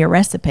sent me a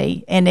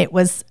recipe, and it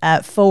was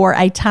for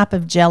a type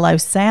of Jell-O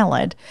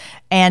salad.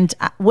 And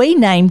we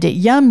named it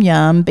Yum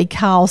Yum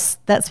because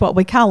that's what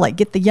we call it.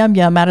 Get the Yum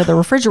Yum out of the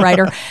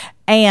refrigerator.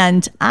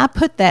 And I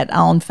put that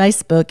on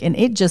Facebook, and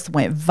it just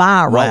went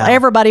viral. Wow.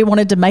 Everybody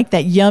wanted to make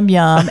that Yum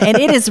Yum, and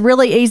it is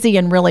really easy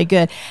and really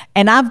good.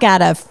 And I've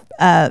got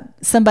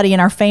somebody in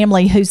our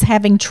family who's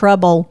having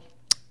trouble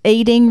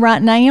eating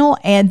right now,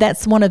 and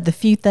that's one of the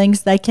few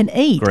things they can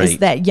eat is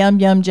that Yum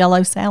Yum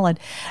Jell-O salad.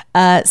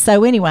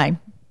 So anyway,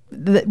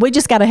 we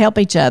just got to help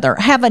each other.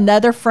 Have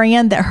another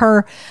friend that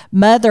her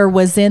mother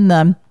was in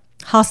the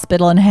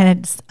hospital and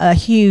had a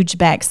huge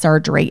back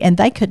surgery, and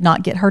they could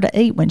not get her to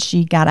eat when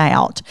she got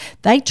out.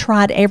 They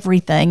tried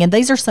everything, and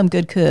these are some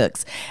good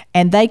cooks,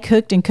 and they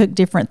cooked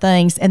different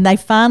things, and they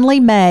finally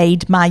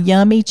made my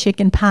yummy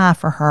chicken pie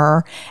for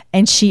her,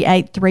 and she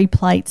ate 3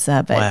 plates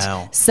of it.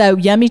 Wow. So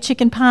yummy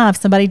chicken pie, if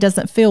somebody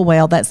doesn't feel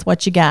well, that's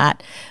what you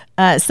got.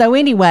 So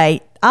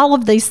anyway, all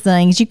of these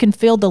things, you can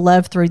feel the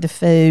love through the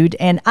food,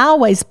 and I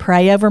always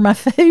pray over my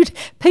food.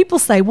 People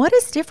say, what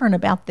is different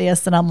about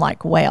this? And I'm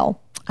like, well,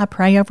 I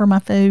pray over my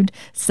food,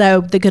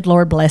 so the good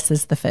Lord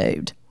blesses the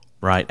food.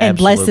 Right, and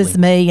absolutely. blesses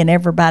me and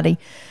everybody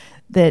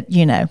that,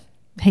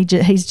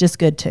 he's just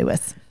good to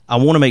us. I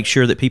want to make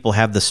sure that people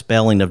have the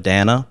spelling of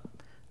Danna.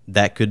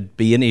 That could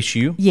be an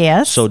issue.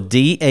 Yes. So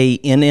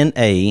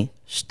Danna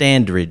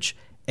Standridge,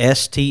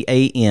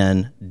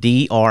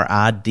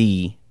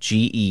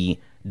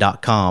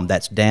 STANDRIDGE.com.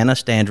 That's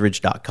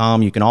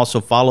DannaStandridge.com. You can also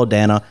follow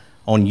Danna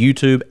on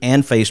YouTube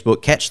and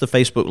Facebook. Catch the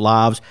Facebook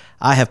Lives.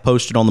 I have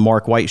posted on the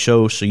Mark White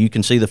Show, so you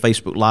can see the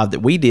Facebook Live that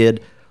we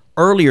did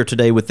earlier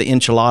today with the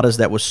enchiladas.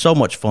 That was so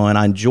much fun.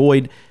 I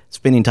enjoyed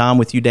spending time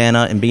with you,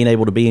 Danna, and being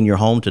able to be in your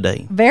home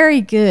today.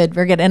 Very good,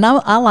 very good. And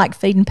I like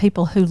feeding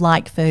people who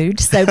like food,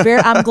 so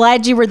I'm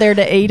glad you were there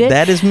to eat it.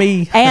 That is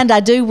me. And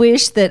I do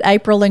wish that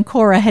April and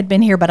Cora had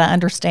been here, but I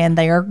understand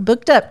they are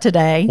booked up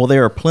today. Well,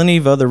 there are plenty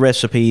of other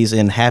recipes,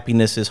 and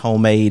Happiness is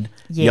Homemade,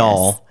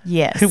 y'all.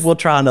 Yes. We'll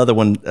try another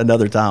one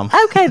another time.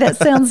 Okay, that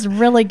sounds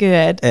really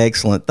good.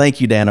 Excellent. Thank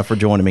you, Danna, for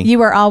joining me.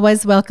 You are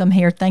always welcome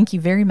here. Thank you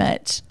very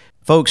much.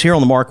 Folks, here on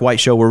the Mark White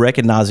Show, we're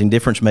recognizing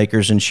difference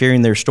makers and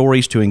sharing their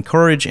stories to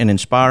encourage and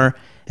inspire.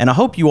 And I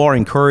hope you are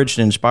encouraged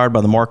and inspired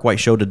by the Mark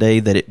White Show today,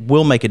 that it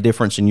will make a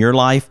difference in your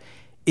life.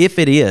 If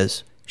it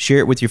is, share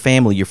it with your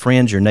family, your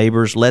friends, your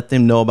neighbors. Let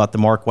them know about the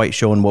Mark White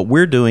Show and what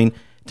we're doing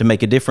to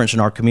make a difference in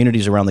our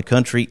communities around the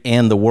country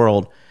and the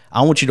world.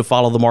 I want you to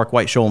follow the Mark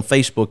White Show on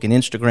Facebook and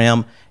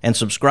Instagram, and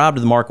subscribe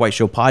to the Mark White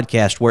Show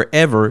podcast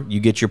wherever you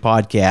get your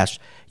podcasts.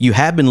 You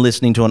have been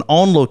listening to an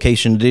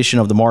on-location edition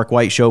of the Mark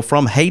White Show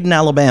from Hayden,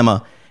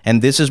 Alabama,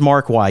 and this is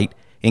Mark White,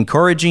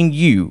 encouraging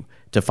you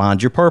to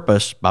find your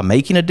purpose by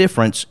making a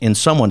difference in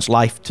someone's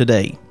life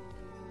today.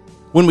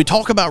 When we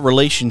talk about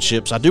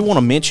relationships, I do want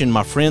to mention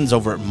my friends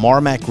over at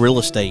Marmac Real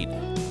Estate.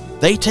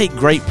 They take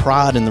great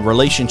pride in the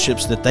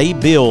relationships that they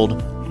build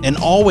and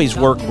always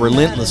work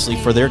relentlessly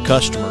for their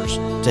customers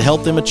to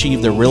help them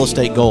achieve their real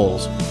estate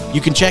goals.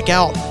 You can check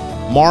out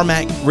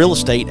Marmac Real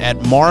Estate at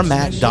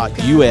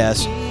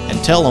marmac.us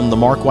and tell them the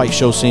Mark White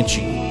Show sent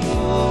you.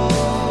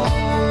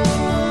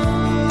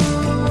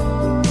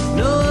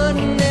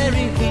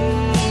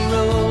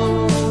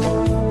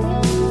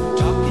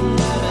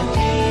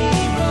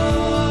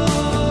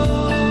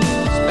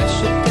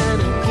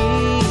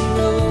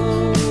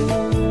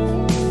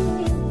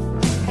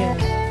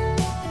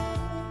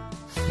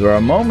 There are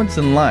moments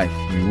in life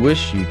you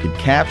wish you could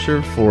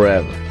capture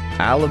forever.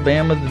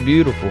 Alabama the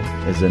Beautiful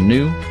is a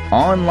new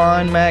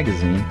online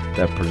magazine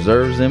that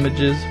preserves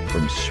images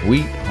from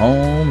sweet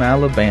home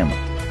Alabama.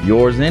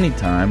 Yours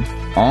anytime,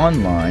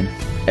 online,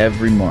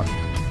 every month,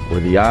 where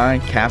the eye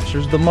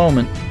captures the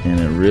moment and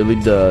it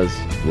really does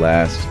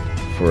last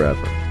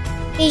forever.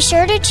 Be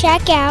sure to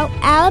check out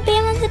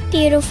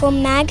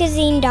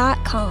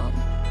alabamathebeautifulmagazine.com.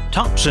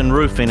 Thompson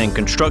Roofing and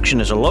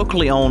Construction is a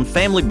locally owned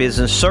family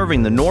business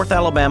serving the North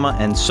Alabama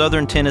and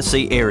Southern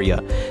Tennessee area.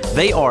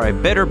 They are a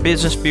Better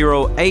Business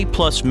Bureau A+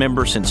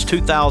 member since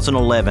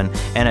 2011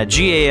 and a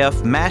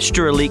GAF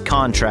Master Elite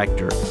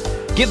Contractor.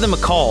 Give them a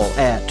call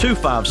at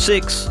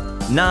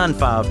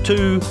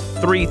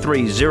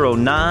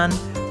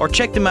 256-952-3309 or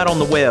check them out on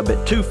the web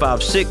at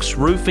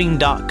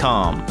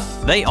 256roofing.com.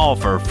 They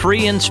offer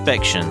free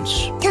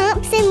inspections.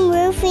 Thompson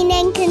Roofing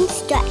and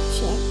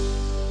Construction.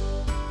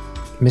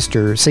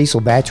 Mr.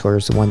 Cecil Batchelor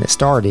is the one that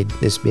started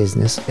this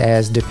business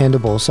as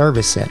Dependable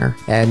Service Center.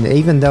 And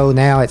even though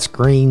now it's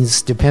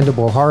Green's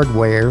Dependable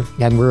Hardware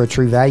and we're a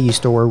True Value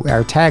store,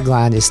 our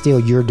tagline is still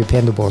Your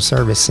Dependable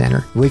Service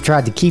Center. We've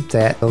tried to keep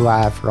that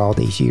alive for all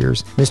these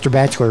years. Mr.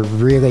 Batchelor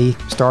really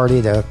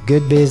started a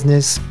good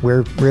business.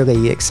 We're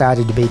really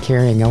excited to be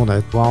carrying on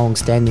a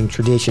long-standing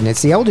tradition.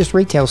 It's the oldest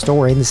retail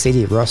store in the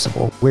city of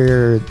Russellville.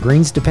 We're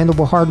Green's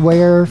Dependable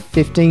Hardware,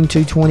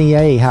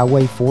 15220A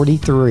Highway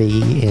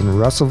 43 in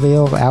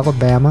Russellville, Rogersville,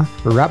 Alabama.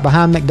 We're right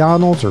behind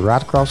McDonald's or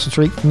right across the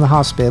street from the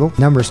hospital.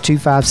 Number is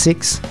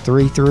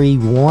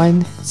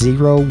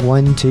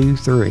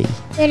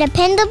 256-331-0123. Your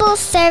dependable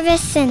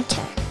service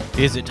center.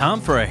 Is it time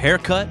for a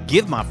haircut?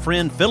 Give my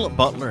friend Philip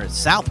Butler at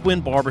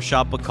Southwind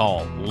Barbershop a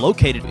call,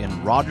 located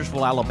in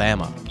Rogersville,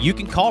 Alabama. You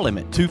can call him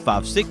at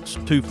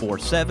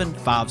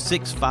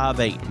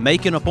 256-247-5658.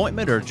 Make an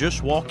appointment or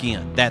just walk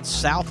in. That's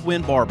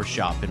Southwind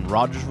Barbershop in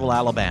Rogersville,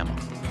 Alabama.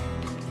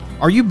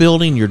 Are you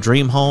building your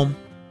dream home?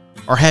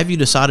 Or have you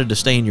decided to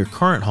stay in your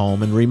current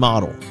home and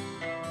remodel?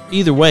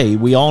 Either way,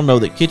 we all know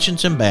that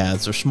kitchens and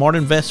baths are smart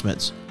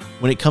investments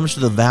when it comes to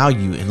the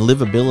value and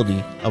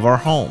livability of our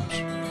homes.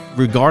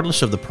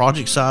 Regardless of the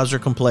project size or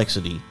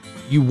complexity,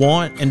 you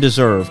want and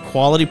deserve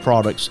quality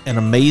products and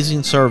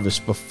amazing service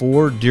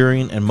before,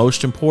 during, and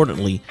most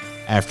importantly,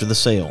 after the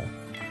sale.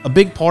 A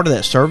big part of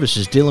that service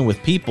is dealing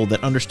with people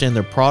that understand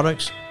their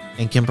products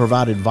and can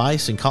provide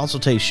advice and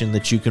consultation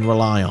that you can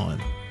rely on.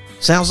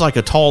 Sounds like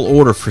a tall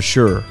order for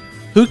sure.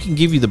 Who can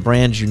give you the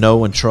brands you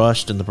know and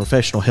trust and the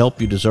professional help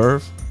you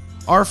deserve?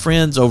 Our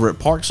friends over at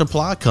Park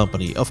Supply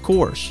Company, of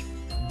course.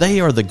 They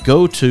are the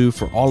go-to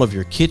for all of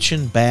your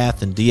kitchen,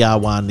 bath, and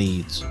DIY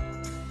needs.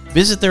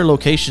 Visit their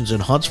locations in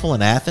Huntsville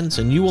and Athens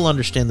and you will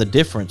understand the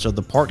difference of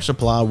the Park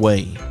Supply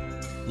way.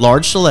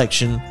 Large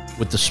selection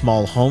with the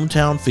small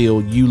hometown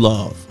feel you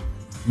love.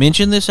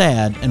 Mention this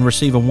ad and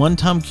receive a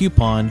one-time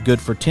coupon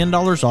good for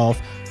 $10 off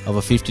of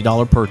a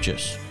 $50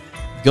 purchase.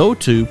 Go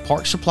to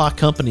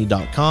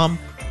parksupplycompany.com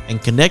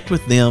and connect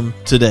with them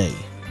today.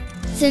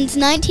 Since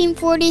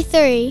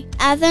 1943,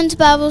 Athens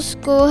Bible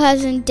School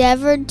has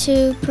endeavored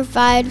to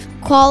provide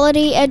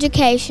quality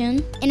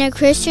education in a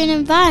Christian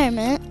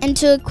environment and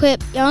to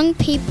equip young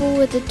people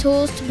with the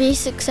tools to be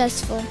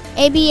successful.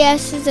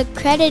 ABS is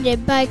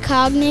accredited by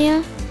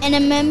Cognia and a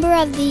member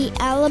of the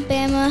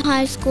Alabama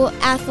High School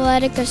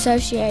Athletic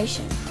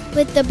Association.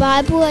 With the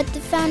Bible at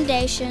the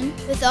foundation,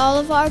 with all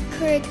of our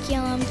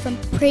curriculum from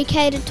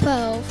pre-K to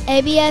 12,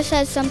 ABS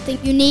has something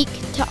unique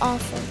to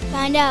offer.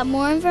 Find out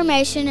more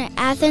information at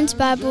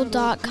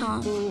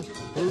athensbible.com.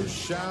 Who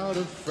shout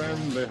a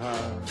friendly hi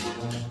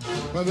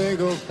when they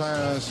go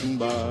passing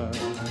by,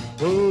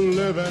 who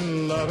live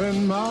and love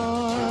in my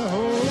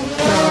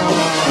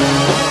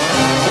hometown.